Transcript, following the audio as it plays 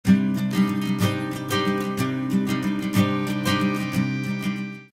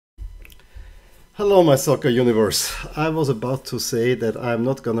Hello, my soccer universe. I was about to say that I'm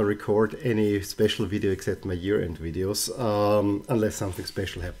not gonna record any special video except my year-end videos, unless something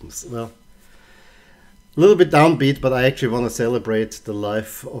special happens. Well, a little bit downbeat, but I actually want to celebrate the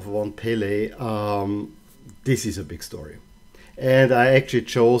life of one Pelé. This is a big story. And I actually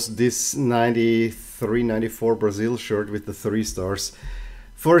chose this 93-94 Brazil shirt with the 3 stars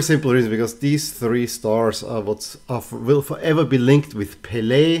for a simple reason, because these 3 stars are what will forever be linked with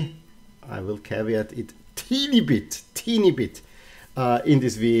Pelé. I will caveat it teeny bit in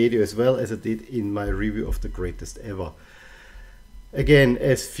this video, as well as I did in my review of the greatest ever. Again,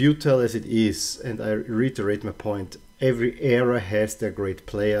 as futile as it is, and I reiterate my point, every era has their great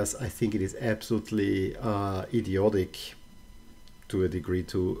players. I think it is absolutely idiotic to a degree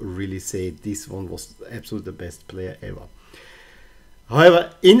to really say this one was absolutely the best player ever.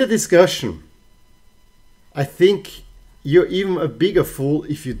 However, in the discussion, I think you're even a bigger fool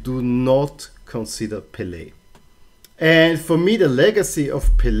if you do not consider Pelé. And for me, the legacy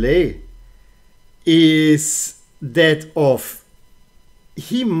of Pelé is that of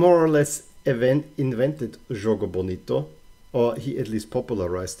he more or less invented Jogo Bonito, or he at least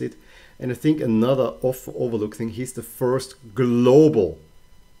popularized it. And I think another overlooked thing, he's the first global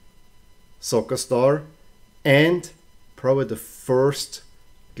soccer star and probably the first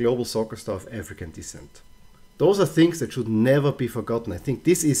global soccer star of African descent. Those are things that should never be forgotten. I think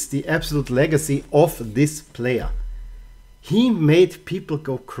this is the absolute legacy of this player. He made people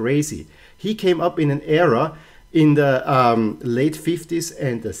go crazy. He came up in an era in the late 50s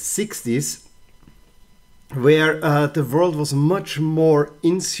and the 60s where the world was much more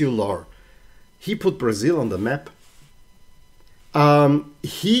insular. He put Brazil on the map.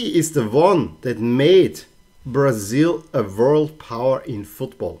 He is the one that made Brazil a world power in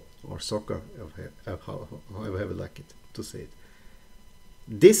football or soccer, however you like it to say it.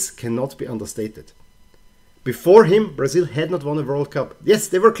 This cannot be understated. Before him, Brazil had not won a World Cup. Yes,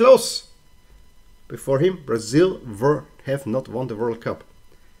 they were close. Before him, Brazil have not won the World Cup.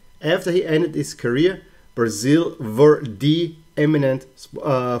 After he ended his career, Brazil were the eminent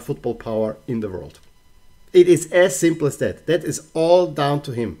football power in the world. It is as simple as that. That is all down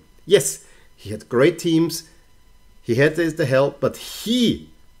to him. Yes, he had great teams. He had the help, but he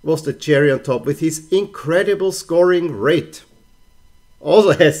was the cherry on top with his incredible scoring rate.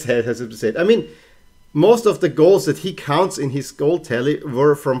 Also has to be said. I mean, most of the goals that he counts in his goal tally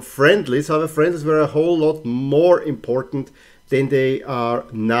were from friendlies. However, friendlies were a whole lot more important than they are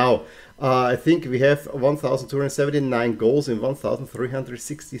now. I think we have 1,279 goals in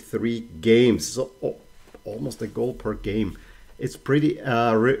 1,363 games. So almost a goal per game. It's pretty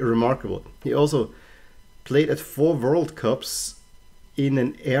remarkable. He also played at 4 World Cups in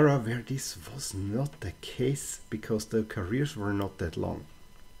an era where this was not the case because the careers were not that long.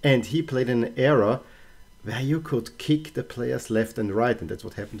 And he played in an era where you could kick the players left and right, and that's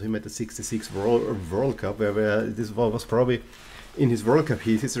what happened to him at the 66 World Cup, where this was probably in his World Cup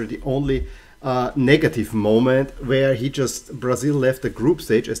history the only negative moment where Brazil left the group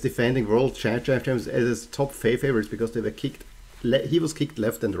stage as defending world champions as his top favorites because they were he was kicked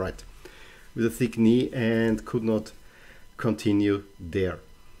left and right with a thick knee and could not continue there.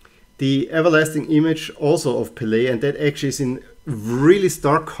 The everlasting image also of Pelé, and that actually is in really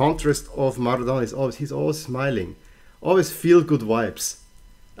stark contrast of Maradona, he's always smiling, always feel good vibes.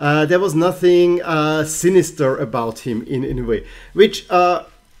 There was nothing sinister about him in a way, which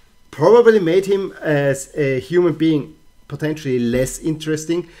probably made him as a human being potentially less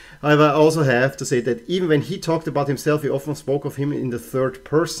interesting. However, I also have to say that even when he talked about himself, he often spoke of him in the third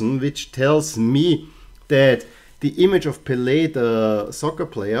person, which tells me that the image of Pelé, the soccer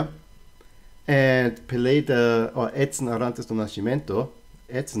player, and Pelé, or Edson Arantes do Nascimento,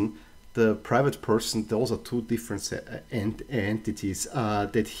 Edson, the private person, those are 2 different entities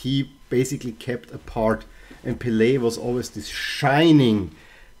that he basically kept apart. And Pelé was always this shining,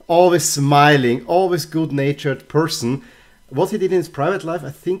 always smiling, always good-natured person. What he did in his private life, I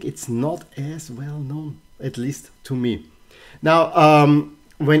think it's not as well known, at least to me. Now,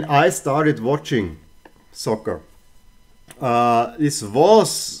 when I started watching soccer, this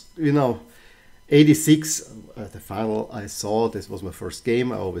was, 86, the final I saw. This was my first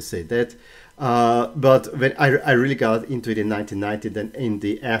game, I always say that. But when I really got into it in 1990, then in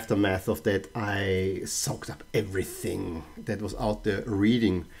the aftermath of that, I soaked up everything that was out there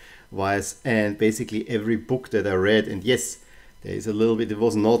reading-wise, and basically every book that I read. And yes, there is a little bit, it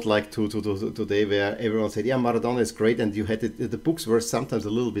was not like today where everyone said, yeah, Maradona is great, and you had the books were sometimes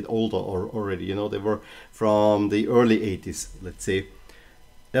a little bit older already, they were from the early 80s, let's say.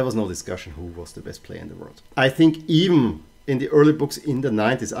 There was no discussion who was the best player in the world. I think even in the early books in the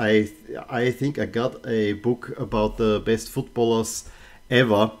 90s. I think I got a book about the best footballers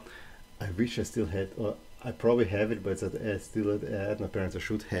ever. I wish I still had, or I probably have it, but it's still at my parents. I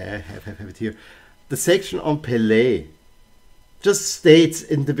should have it here. The section on Pelé just states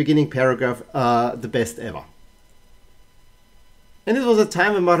in the beginning paragraph, the best ever. And it was a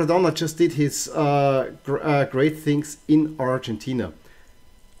time when Maradona just did his great things in Argentina.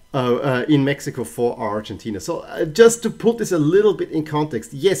 In Mexico for Argentina. So just to put this a little bit in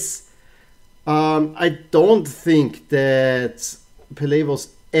context, yes, I don't think that Pelé was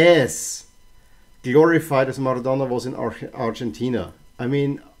as glorified as Maradona was in Argentina. I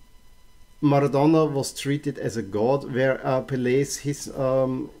mean, Maradona was treated as a god, where Pelé's his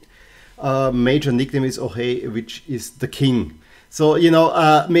major nickname is Oje, which is the king. So, you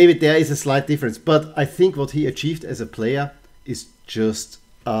know, maybe there is a slight difference, but I think what he achieved as a player is just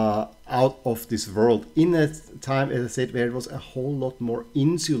out of this world in a time, as I said, where it was a whole lot more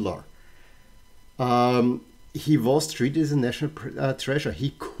insular. He was treated as a national treasure.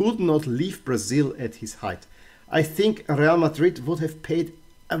 He could not leave Brazil at his height. I think Real Madrid would have paid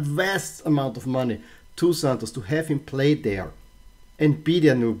a vast amount of money to Santos to have him play there and be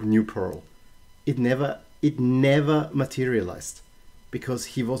their new pearl. It never materialized because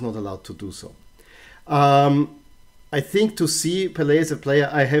he was not allowed to do so. I think to see Pelé as a player,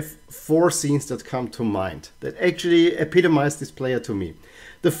 I have 4 scenes that come to mind that actually epitomize this player to me.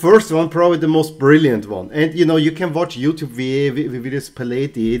 The first one, probably the most brilliant one. And you know, you can watch YouTube videos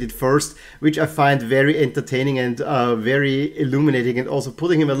Pelé did it first, which I find very entertaining and very illuminating, and also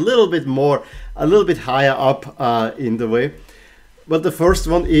putting him a little bit higher up in the way. But the first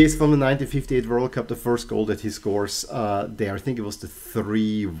one is from the 1958 World Cup, the first goal that he scores there. I think it was the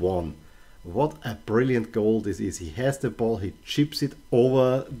 3-1. What a brilliant goal this is. He has the ball, he chips it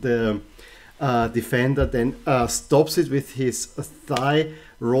over the defender, then stops it with his thigh,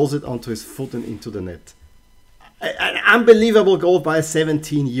 rolls it onto his foot and into the net. An unbelievable goal by a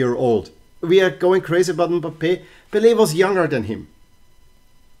 17-year-old. We are going crazy about Mbappé. Pelé was younger than him.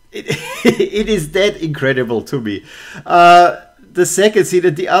 It is that incredible to me. The second scene,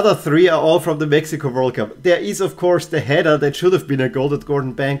 and the other 3 are all from the Mexico World Cup. There is, of course, the header that should have been a goal that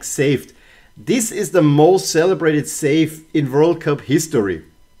Gordon Banks saved. This is the most celebrated save in World Cup history,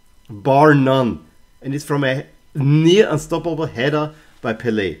 bar none. And it's from a near unstoppable header by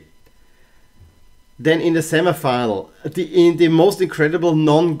Pelé. Then in the semi-final, in the most incredible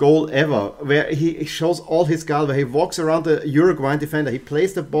non-goal ever, where he shows all his guile, where he walks around the Uruguayan defender, he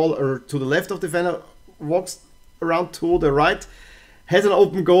plays the ball to the left of the defender, walks around to the right, has an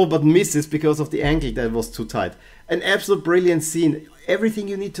open goal but misses because of the angle that was too tight. An absolute brilliant scene. Everything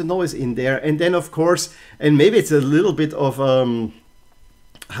you need to know is in there. And then, of course, and maybe it's a little bit of,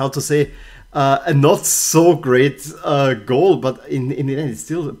 how to say, a not so great goal, but in the end it's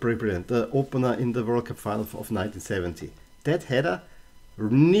still brilliant. The opener in the World Cup final of 1970. That header,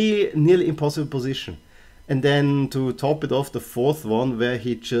 nearly impossible position. And then to top it off, the fourth one where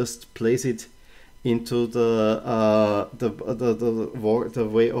he just plays it into the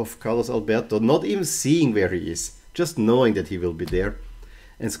way of Carlos Alberto, not even seeing where he is, just knowing that he will be there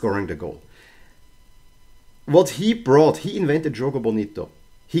and scoring the goal. What he brought, he invented Jogo Bonito.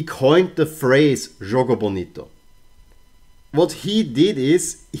 He coined the phrase Jogo Bonito. What he did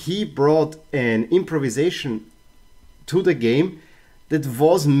is he brought an improvisation to the game that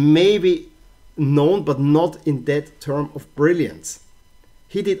was maybe known but not in that term of brilliance.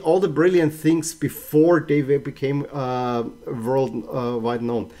 He did all the brilliant things before they became worldwide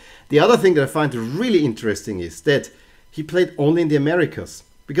known. The other thing that I find really interesting is that he played only in the Americas.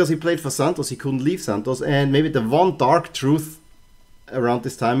 Because he played for Santos, he couldn't leave Santos. And maybe the one dark truth around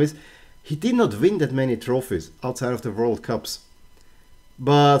this time is he did not win that many trophies outside of the World Cups.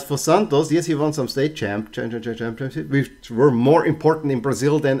 But for Santos, yes, he won some state championships, which were more important in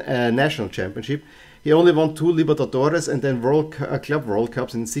Brazil than a national championship. He only won 2 Libertadores and then Club World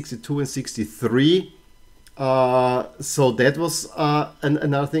Cups in 62 and 63. So that was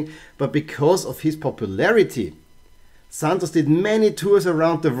another thing. But because of his popularity, Santos did many tours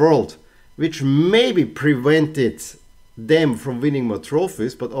around the world, which maybe prevented them from winning more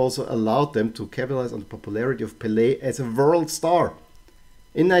trophies, but also allowed them to capitalize on the popularity of Pelé as a world star.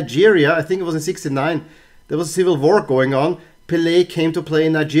 In Nigeria, I think it was in 69, there was a civil war going on. Pelé came to play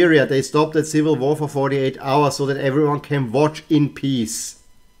in Nigeria. They stopped that civil war for 48 hours so that everyone can watch in peace.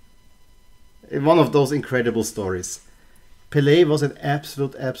 One of those incredible stories. Pelé was an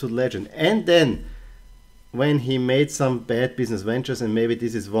absolute legend. And then, when he made some bad business ventures, and maybe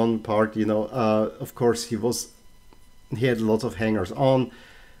this is one part, you know, of course he had lots of hangers on.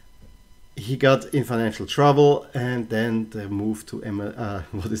 he got in financial trouble, and then the move to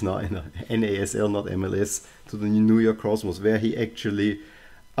what is now NASL, not MLS, to the New York Cosmos, where he actually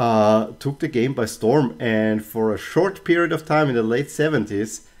took the game by storm. And for a short period of time in the late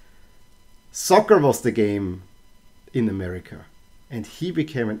 70s, soccer was the game in America, and he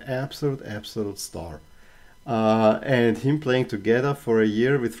became an absolute star. And him playing together for a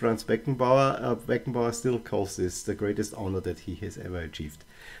year with Franz Beckenbauer, Beckenbauer still calls this the greatest honor that he has ever achieved.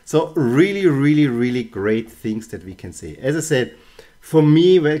 So really great things that we can say. As I said, for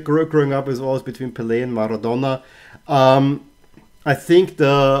me, growing up, it was always between Pelé and Maradona. I think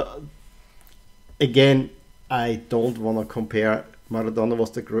again, I don't want to compare. Maradona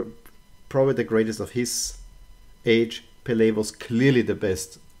was probably the greatest of his age. Pelé was clearly the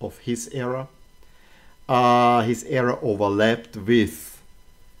best of his era. His era overlapped with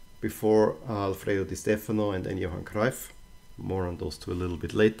before Alfredo Di Stefano and then Johan Cruyff. More on those two a little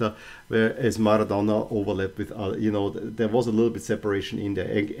bit later. Whereas Maradona overlapped with, there was a little bit separation in there.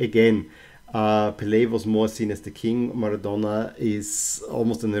 Again, Pelé was more seen as the king. Maradona is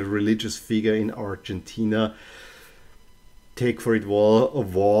almost a religious figure in Argentina. Take for it what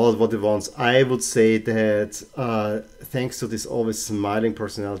it wants. I would say that thanks to this always smiling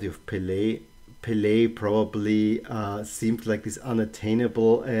personality of Pelé probably seemed like this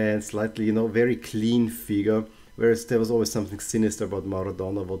unattainable and slightly, very clean figure. Whereas there was always something sinister about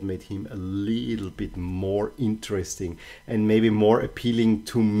Maradona, what made him a little bit more interesting and maybe more appealing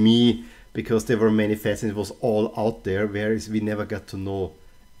to me, because there were many facets. It was all out there, whereas we never got to know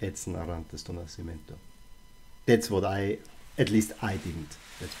Edson Arantes do Nascimento. That's what at least I didn't.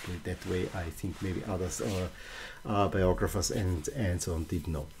 Let's put it that way. I think maybe others, biographers and so on, did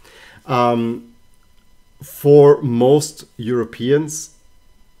know. For most Europeans,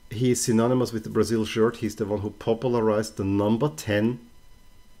 he is synonymous with the Brazil shirt. He's the one who popularized the number 10.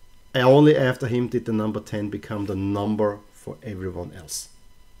 Only after him did the number 10 become the number for everyone else.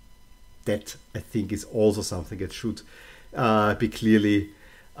 That, I think, is also something that should be clearly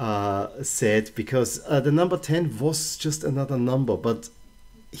said, because the number 10 was just another number, but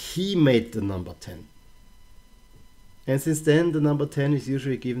he made the number 10. And since then, the number 10 is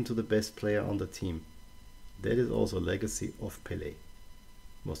usually given to the best player on the team. That is also a legacy of Pelé,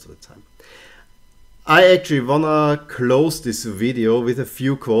 most of the time. I actually wanna close this video with a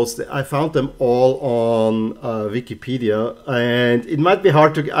few quotes. I found them all on Wikipedia, and it might be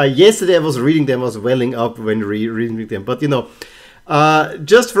hard to. Yesterday I was reading them, I was welling up when reading them. But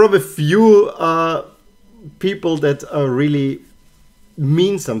just from a few people that really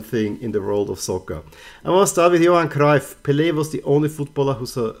mean something in the world of soccer. I want to start with Johan Cruyff. Pelé was the only footballer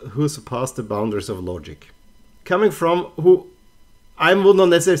who surpassed the boundaries of logic. Coming from who I would not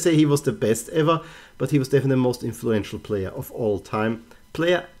necessarily say he was the best ever, but he was definitely the most influential player of all time.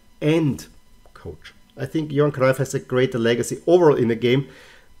 Player and coach. I think Johan Cruyff has a greater legacy overall in the game,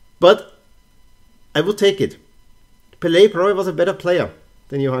 but I would take it. Pelé probably was a better player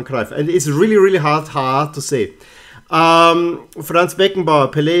than Johan Cruyff, and it's really hard to say. Franz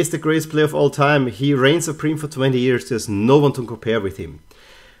Beckenbauer, Pelé is the greatest player of all time. He reigned supreme for 20 years. There's no one to compare with him.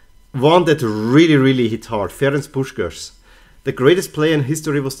 One that really hit hard, Ferenc Puskás. The greatest player in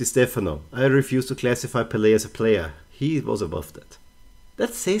history was Di Stefano. I refuse to classify Pelé as a player. He was above that.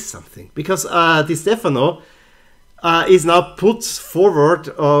 That says something, because Di Stefano is now put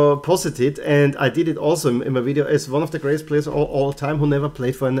forward, posited, and I did it also in my video, as one of the greatest players of all time who never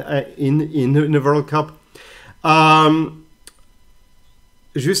played for in a World Cup.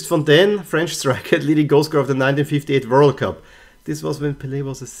 Just Fontaine, French striker, leading goal scorer of the 1958 World Cup. This was when Pelé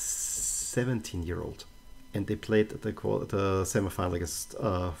was a 17-year-old, and they played the semi-final against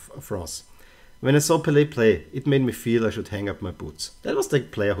France. When I saw Pelé play, it made me feel I should hang up my boots. That was the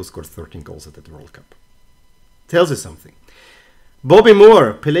player who scored 13 goals at the World Cup. Tells you something. Bobby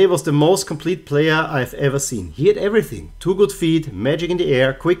Moore. Pelé was the most complete player I've ever seen. He had everything. 2 good feet, magic in the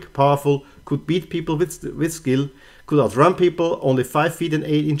air, quick, powerful, could beat people with skill, could outrun people, only 5 feet and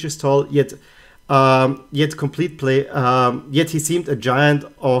 8 inches tall, yet complete play. Yet he seemed a giant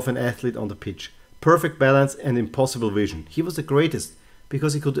of an athlete on the pitch. Perfect balance and impossible vision. He was the greatest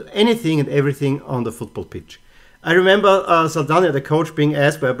because he could do anything and everything on the football pitch. I remember Saldanha, the coach, being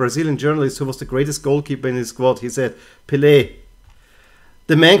asked by a Brazilian journalist who was the greatest goalkeeper in his squad. He said, Pelé,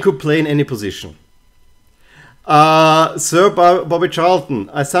 the man could play in any position. Sir Bobby Charlton,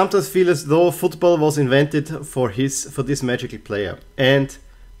 I sometimes feel as though football was invented for this magical player. And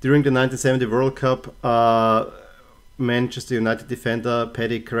during the 1970 World Cup, Manchester United defender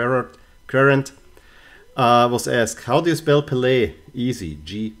Paddy Crerand was asked, how do you spell Pelé? Easy,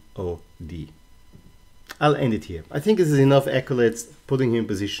 G-O-D. I'll end it here. I think this is enough accolades putting him in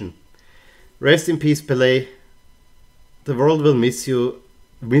position. Rest in peace, Pelé. The world will miss you.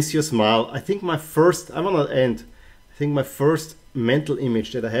 Miss your smile. I think my first mental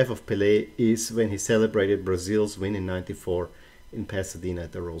image that I have of Pelé is when he celebrated Brazil's win in '94 in Pasadena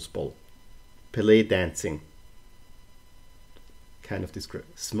at the Rose Bowl. Pelé dancing. Kind of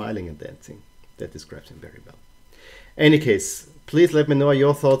smiling and dancing. That describes him very well. Any case, please let me know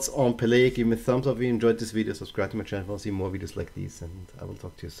your thoughts on Pelé. Give me a thumbs up if you enjoyed this video. Subscribe to my channel to see more videos like these, and I will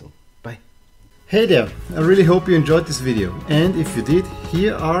talk to you soon. Bye. Hey there, I really hope you enjoyed this video, and if you did,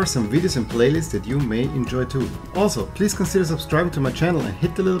 here are some videos and playlists that you may enjoy too. Also, please consider subscribing to my channel and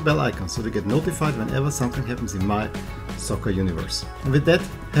hit the little bell icon so to get notified whenever something happens in my soccer universe. And with that,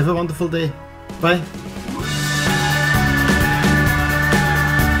 have a wonderful day. Bye.